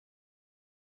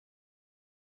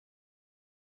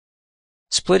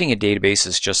Splitting a database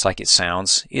is just like it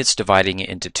sounds. It's dividing it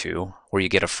into two, where you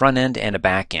get a front end and a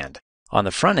back end. On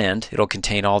the front end, it'll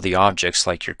contain all the objects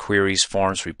like your queries,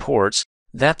 forms, reports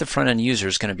that the front end user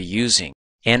is going to be using.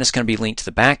 And it's going to be linked to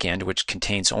the back end, which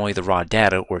contains only the raw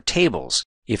data or tables.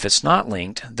 If it's not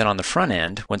linked, then on the front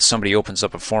end, when somebody opens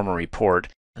up a form or report,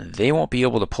 they won't be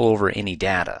able to pull over any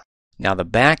data. Now the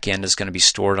back end is going to be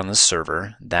stored on the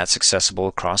server. That's accessible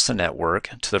across the network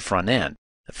to the front end.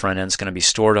 The front end is going to be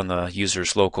stored on the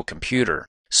user's local computer.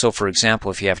 So for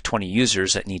example, if you have 20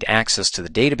 users that need access to the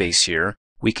database here,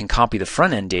 we can copy the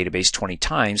front end database 20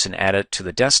 times and add it to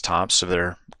the desktops of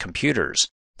their computers,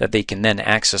 that they can then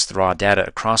access the raw data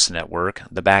across the network,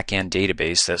 the back end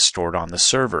database that's stored on the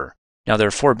server. Now there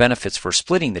are 4 benefits for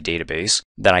splitting the database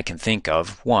that I can think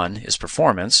of. One is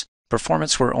performance.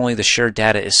 Performance where only the shared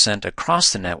data is sent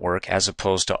across the network as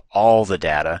opposed to all the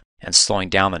data and slowing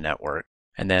down the network.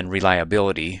 And then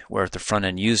reliability, where if the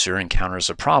front-end user encounters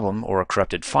a problem or a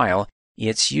corrupted file,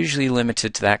 it's usually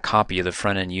limited to that copy of the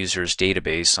front-end user's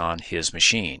database on his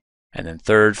machine. And then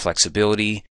third,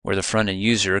 flexibility, where the front-end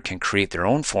user can create their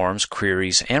own forms,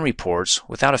 queries, and reports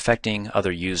without affecting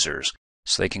other users.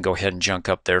 So they can go ahead and junk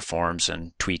up their forms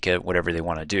and tweak it, whatever they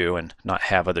want to do, and not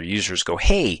have other users go,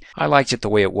 hey, I liked it the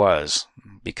way it was.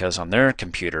 Because on their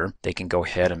computer, they can go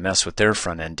ahead and mess with their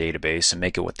front-end database and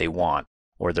make it what they want,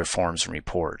 or their forms and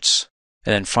reports.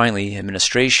 And then finally,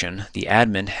 administration. The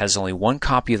admin has only one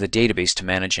copy of the database to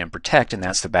manage and protect, and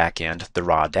that's the back end, the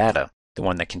raw data, the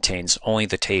one that contains only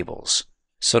the tables.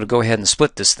 So to go ahead and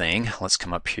split this thing, let's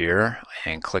come up here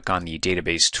and click on the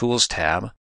Database Tools tab.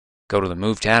 Go to the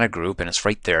Move Data group, and it's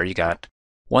right there. You got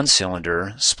one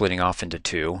cylinder splitting off into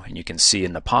two, and you can see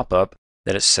in the pop-up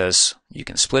that it says you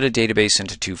can split a database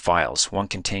into 2 files, one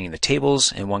containing the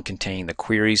tables and one containing the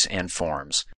queries and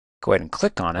forms. Go ahead and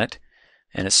click on it,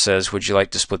 and it says, would you like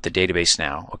to split the database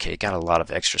now? Okay, got a lot of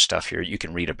extra stuff here. You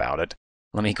can read about it.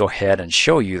 Let me go ahead and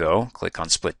show you though. Click on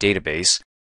Split Database,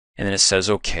 and then it says,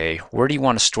 okay, where do you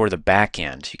want to store the back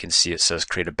end? You can see it says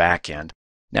create a back end.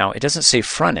 Now, it doesn't say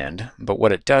front end, but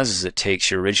what it does is it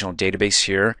takes your original database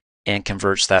here and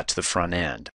converts that to the front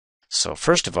end. So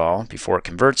first of all, before it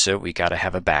converts it, we got to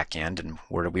have a back end. And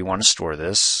where do we want to store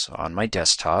this? On my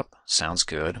desktop. Sounds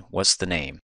good. What's the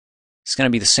name? It's going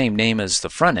to be the same name as the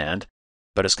front end,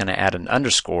 but it's going to add an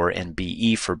underscore and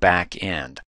BE for back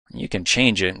end. You can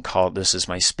change it and call this is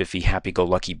my spiffy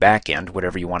happy-go-lucky back end,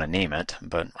 whatever you want to name it,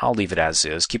 but I'll leave it as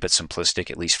is. Keep it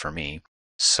simplistic, at least for me.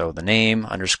 So the name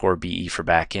underscore BE for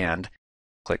back end.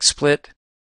 Click split,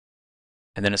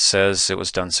 and then it says it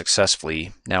was done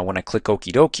successfully. Now when I click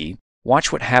okie dokie,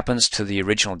 watch what happens to the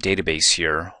original database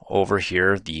here. Over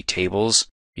here, the tables,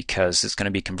 because it's going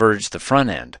to be converted to the front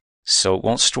end. So it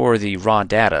won't store the raw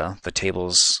data, the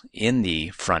tables, in the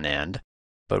front end,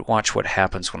 but watch what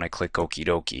happens when I click okie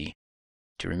dokie.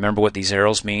 Do you remember what these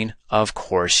arrows mean? Of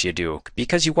course you do,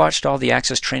 because you watched all the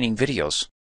Access training videos.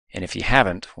 And if you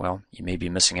haven't, well, you may be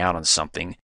missing out on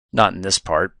something. Not in this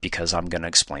part, because I'm going to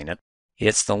explain it.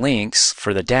 It's the links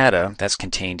for the data that's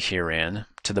contained herein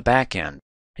to the back end.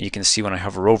 And you can see when I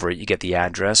hover over it, you get the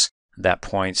address that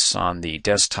points on the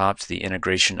desktop to the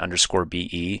integration underscore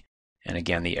BE. And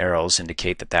again, the arrows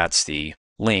indicate that that's the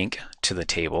link to the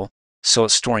table. So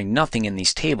it's storing nothing in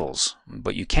these tables,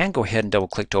 but you can go ahead and double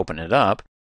click to open it up,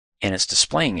 and it's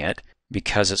displaying it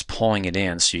because it's pulling it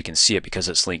in so you can see it because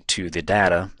it's linked to the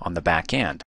data on the back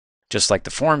end. Just like the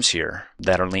forms here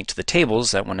that are linked to the tables,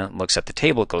 that when it looks at the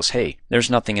table, it goes, hey, there's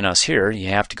nothing in us here. You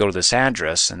have to go to this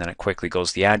address, and then it quickly goes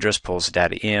to the address, pulls the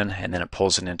data in, and then it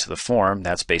pulls it into the form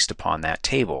that's based upon that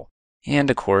table.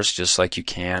 And of course, just like you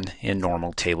can in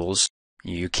normal tables,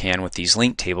 you can with these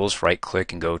linked tables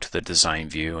right-click and go to the design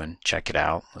view and check it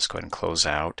out. Let's go ahead and close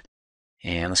out.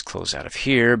 And let's close out of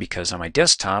here because on my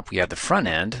desktop we have the front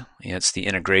end. It's the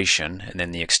integration and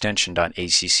then the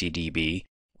extension.accdb,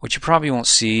 which you probably won't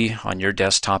see on your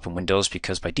desktop in Windows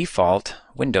because by default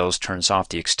Windows turns off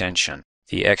the extension.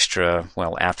 The extra,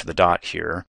 well, after the dot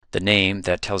here, the name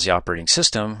that tells the operating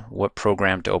system what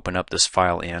program to open up this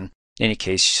file in. In any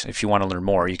case, if you want to learn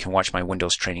more, you can watch my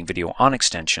Windows training video on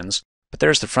extensions. But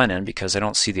there's the front end because I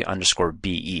don't see the underscore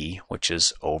BE, which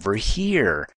is over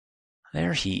here.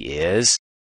 There he is,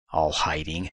 all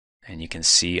hiding, and you can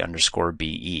see underscore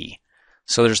BE.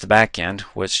 So there's the back end,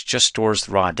 which just stores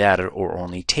the raw data or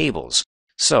only tables.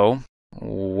 So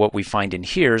what we find in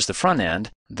here is the front end,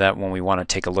 that when we want to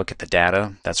take a look at the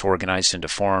data that's organized into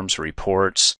forms,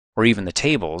 reports, or even the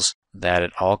tables, that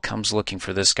it all comes looking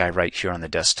for this guy right here on the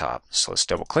desktop. So let's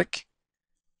double click,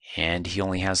 and he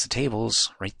only has the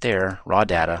tables right there, raw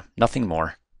data, nothing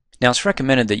more. Now it's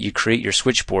recommended that you create your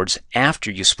switchboards after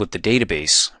you split the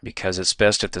database because it's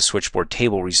best if the switchboard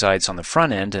table resides on the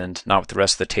front end and not with the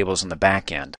rest of the tables on the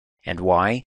back end. And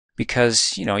why?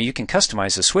 Because you can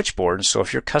customize the switchboard, so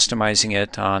if you're customizing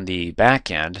it on the back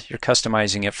end, you're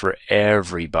customizing it for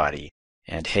everybody.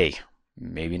 And hey,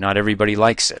 maybe not everybody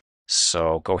likes it.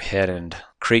 So go ahead and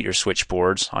create your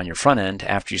switchboards on your front end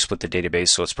after you split the database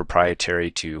so it's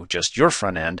proprietary to just your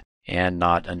front end and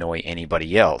not annoy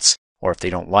anybody else. Or if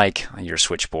they don't like your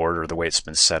switchboard or the way it's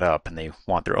been set up and they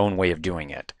want their own way of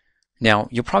doing it. Now,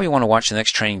 you'll probably want to watch the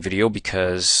next training video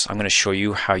because I'm going to show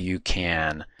you how you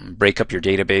can break up your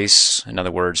database. In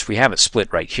other words, we have it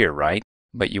split right here, right?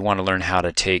 But you want to learn how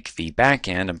to take the back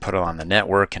end and put it on the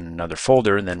network in another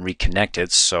folder and then reconnect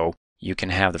it so you can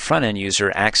have the front end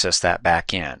user access that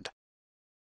back end.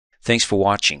 Thanks for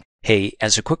watching. Hey,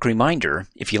 as a quick reminder,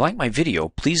 if you like my video,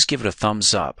 please give it a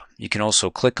thumbs up. You can also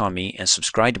click on me and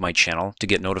subscribe to my channel to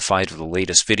get notified of the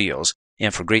latest videos.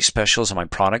 And for great specials on my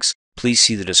products, please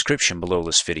see the description below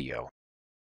this video.